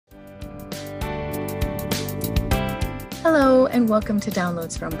Hello and welcome to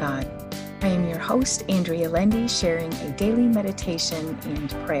Downloads from God. I am your host, Andrea Lendy, sharing a daily meditation and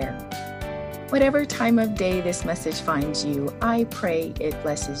prayer. Whatever time of day this message finds you, I pray it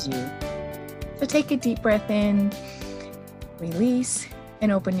blesses you. So take a deep breath in, release,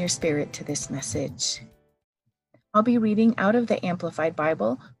 and open your spirit to this message. I'll be reading out of the Amplified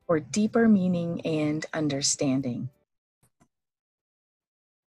Bible for deeper meaning and understanding.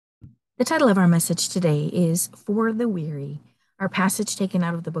 The title of our message today is For the Weary, our passage taken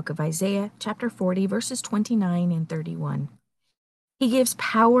out of the book of Isaiah, chapter 40, verses 29 and 31. He gives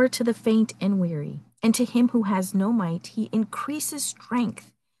power to the faint and weary, and to him who has no might, he increases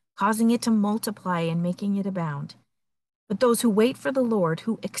strength, causing it to multiply and making it abound. But those who wait for the Lord,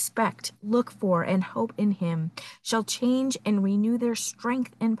 who expect, look for, and hope in him, shall change and renew their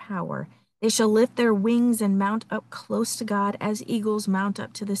strength and power. They shall lift their wings and mount up close to God as eagles mount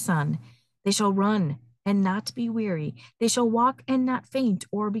up to the sun. They shall run and not be weary. They shall walk and not faint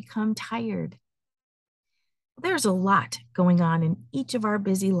or become tired. There's a lot going on in each of our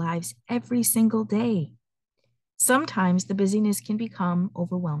busy lives every single day. Sometimes the busyness can become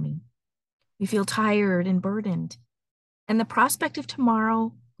overwhelming. We feel tired and burdened, and the prospect of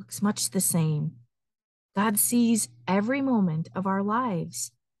tomorrow looks much the same. God sees every moment of our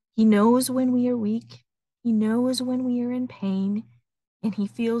lives. He knows when we are weak. He knows when we are in pain, and he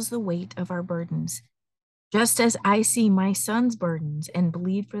feels the weight of our burdens. Just as I see my son's burdens and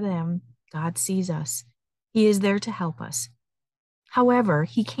bleed for them, God sees us. He is there to help us. However,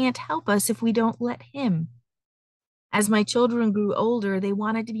 he can't help us if we don't let him. As my children grew older, they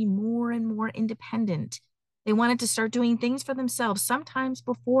wanted to be more and more independent. They wanted to start doing things for themselves, sometimes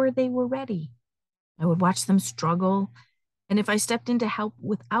before they were ready. I would watch them struggle, and if I stepped in to help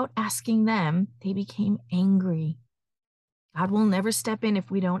without asking them, they became angry. God will never step in if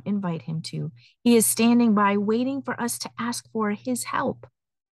we don't invite him to. He is standing by, waiting for us to ask for his help.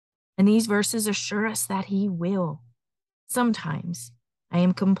 And these verses assure us that he will. Sometimes I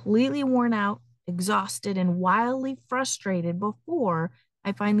am completely worn out, exhausted, and wildly frustrated before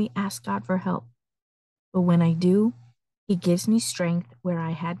I finally ask God for help. But when I do, he gives me strength where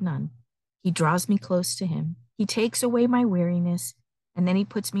I had none. He draws me close to him. He takes away my weariness, and then he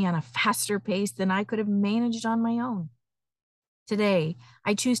puts me on a faster pace than I could have managed on my own. Today,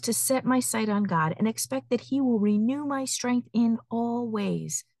 I choose to set my sight on God and expect that he will renew my strength in all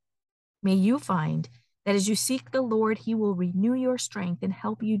ways. May you find that as you seek the Lord, he will renew your strength and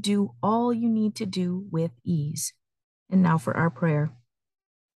help you do all you need to do with ease. And now for our prayer.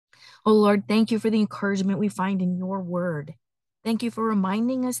 Oh Lord, thank you for the encouragement we find in your word. Thank you for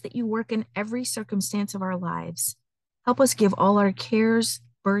reminding us that you work in every circumstance of our lives. Help us give all our cares,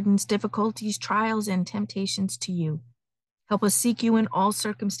 burdens, difficulties, trials, and temptations to you. Help us seek you in all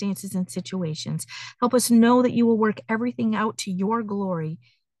circumstances and situations. Help us know that you will work everything out to your glory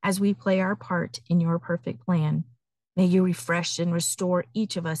as we play our part in your perfect plan. May you refresh and restore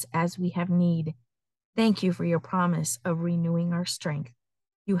each of us as we have need. Thank you for your promise of renewing our strength.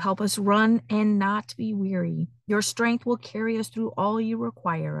 You help us run and not be weary. Your strength will carry us through all you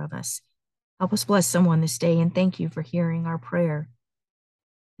require of us. Help us bless someone this day, and thank you for hearing our prayer.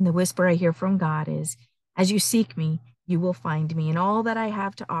 And the whisper I hear from God is, as you seek me, you will find me in all that I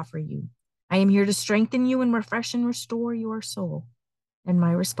have to offer you. I am here to strengthen you and refresh and restore your soul. And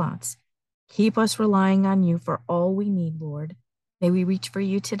my response, keep us relying on you for all we need, Lord. May we reach for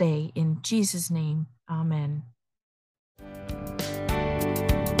you today. In Jesus' name, amen.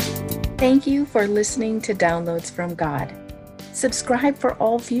 Thank you for listening to Downloads from God. Subscribe for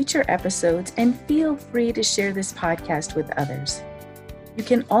all future episodes and feel free to share this podcast with others. You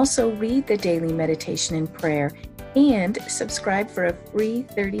can also read the daily meditation and prayer and subscribe for a free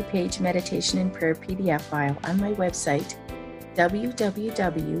 30-page meditation and prayer PDF file on my website,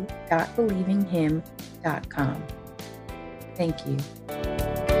 www.believinghim.com. Thank you.